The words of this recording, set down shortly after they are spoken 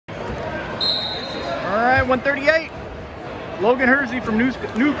At 138, Logan Hursey from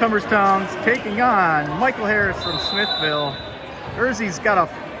Newcomerstown taking on Michael Harris from Smithville. Hursey's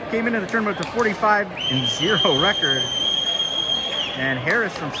came into the tournament with a 45-0 record, and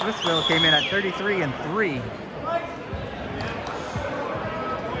Harris from Smithville came in at 33-3.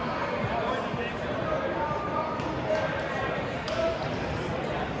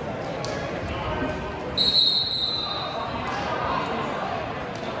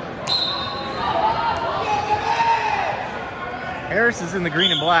 Harris is in the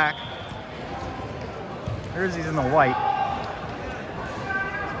green and black. Hursey's in the white.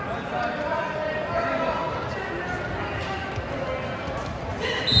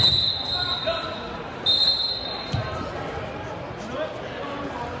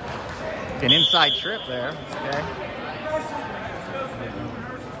 An inside trip there. Okay.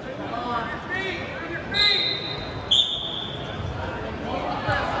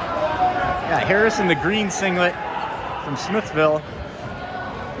 Yeah, Harris in the green singlet from Smithville,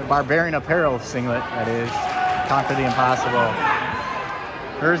 the Barbarian Apparel singlet, that is. Conquer the impossible.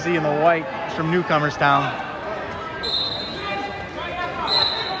 Hursey in the white from Newcomerstown.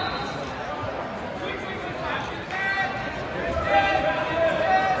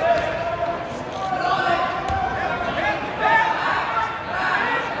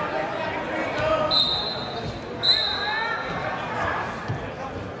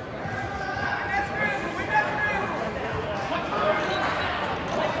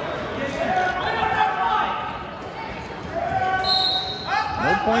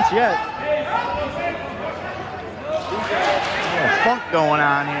 No points yet. Oh, funk going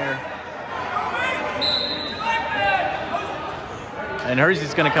on here. And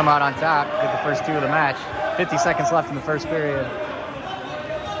Hursey's going to come out on top, get the first two of the match. 50 seconds left in the first period.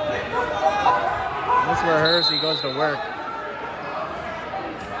 That's where Hursey goes to work.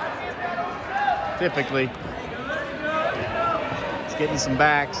 Typically. He's getting some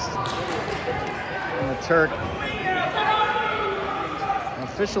backs. And the Turk.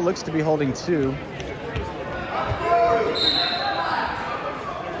 The official looks to be holding two.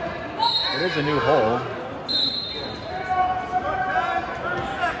 It is a new hold.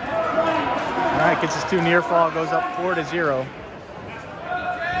 All right, gets his two near fall, goes up 4-0.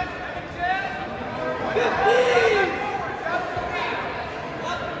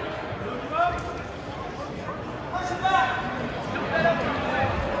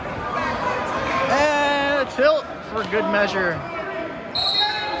 And a tilt for good measure.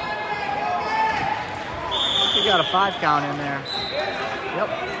 He got a 5 count in there. Yep.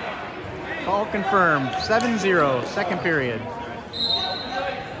 Call confirmed. 7-0, second period.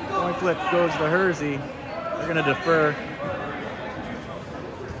 Point flip goes to Hursey. They're going to defer.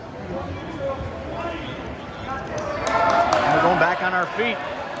 And we're going back on our feet,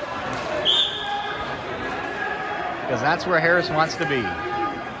 because that's where Harris wants to be.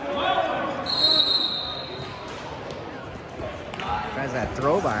 Tries that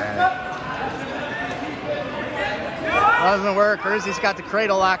throw by. Doesn't work. Hursey's got the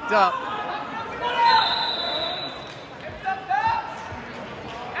cradle locked up.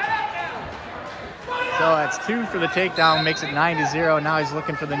 So that's 2 for the takedown, makes it 9-0. Now he's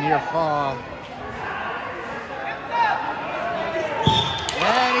looking for the near fall.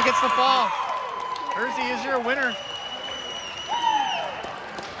 And he gets the fall. Hursey is your winner.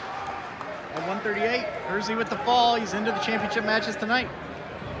 At 138, Hursey with the fall. He's into the championship matches tonight.